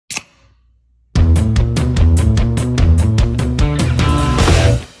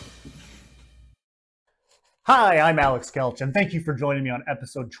Hi, I'm Alex Kelch, and thank you for joining me on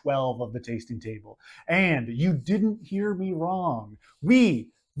episode 12 of The Tasting Table. And you didn't hear me wrong.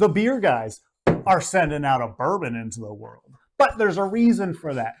 We, the beer guys, are sending out a bourbon into the world. But there's a reason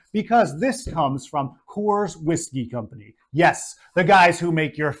for that, because this comes from Coors Whiskey Company. Yes, the guys who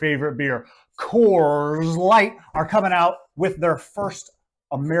make your favorite beer, Coors Light, are coming out with their first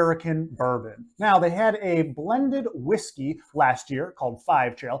American bourbon. Now, they had a blended whiskey last year called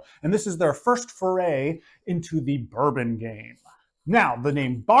Five Trail, and this is their first foray into the bourbon game. Now, the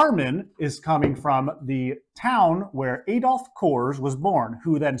name Barmen is coming from the town where Adolph Coors was born,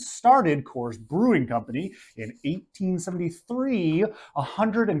 who then started Coors Brewing Company in 1873,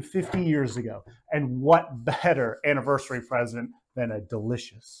 150 years ago. And what better anniversary present than a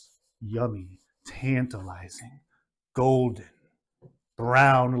delicious, yummy, tantalizing, golden,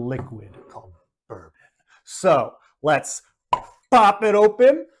 brown liquid called bourbon. So let's pop it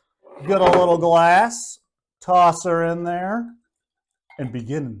open, get a little glass, toss her in there, and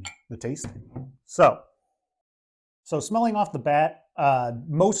begin the tasting. So smelling off the bat,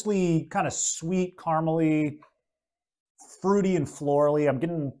 mostly kind of sweet, caramely, fruity, and florally. I'm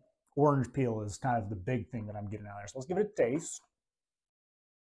getting orange peel is kind of the big thing that I'm getting out there. So let's give it a taste.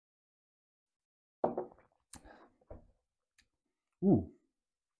 Ooh,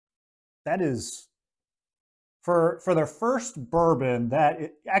 that is, for their first bourbon,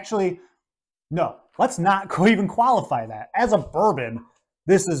 no, let's not even qualify that. As a bourbon,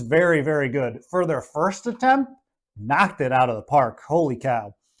 this is very, very good. For their first attempt, knocked it out of the park. Holy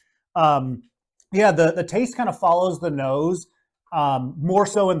cow. Yeah, the taste kind of follows the nose, more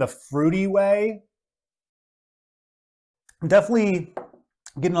so in the fruity way. I'm definitely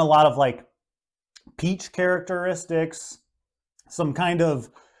getting a lot of like peach characteristics, some kind of,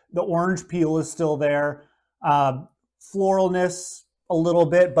 the orange peel is still there, floralness a little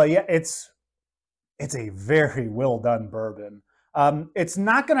bit, but yeah, it's a very well done bourbon. It's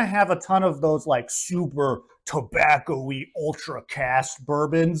not going to have a ton of those like super tobacco-y ultra cast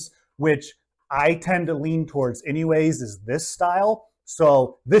bourbons, which I tend to lean towards anyways, is this style.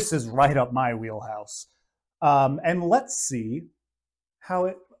 So this is right up my wheelhouse. And let's see how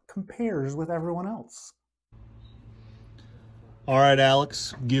it compares with everyone else. All right,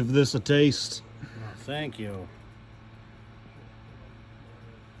 Alex, give this a taste. Oh, thank you.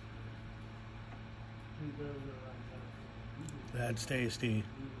 That's tasty.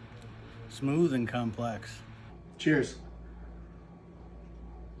 Smooth and complex. Cheers.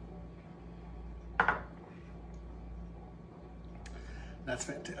 That's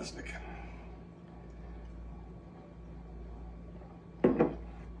fantastic.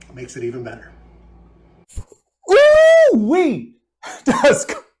 Makes it even better. Ooh-wee! Does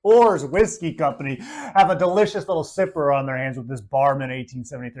Coors Whiskey Company have a delicious little sipper on their hands with this Barmen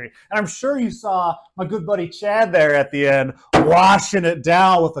 1873. And I'm sure you saw my good buddy Chad there at the end washing it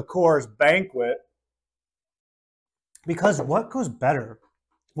down with a Coors Banquet. Because what goes better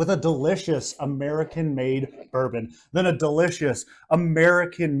with a delicious American-made bourbon than a delicious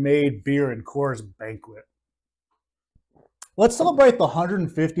American-made beer in Coors Banquet? Let's celebrate the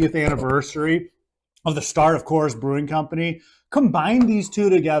 150th anniversary of the start of Coors Brewing Company. Combine these two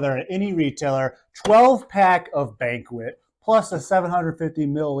together at any retailer, 12-pack of Banquet, plus a 750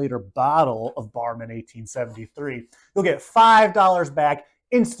 milliliter bottle of Barmen 1873. You'll get $5 back,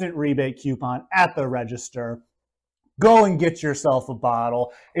 instant rebate coupon at the register. Go and get yourself a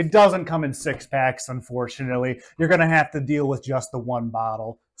bottle. It doesn't come in 6-packs, unfortunately. You're going to have to deal with just the one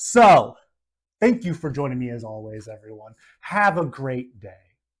bottle. So, thank you for joining me as always, everyone. Have a great day.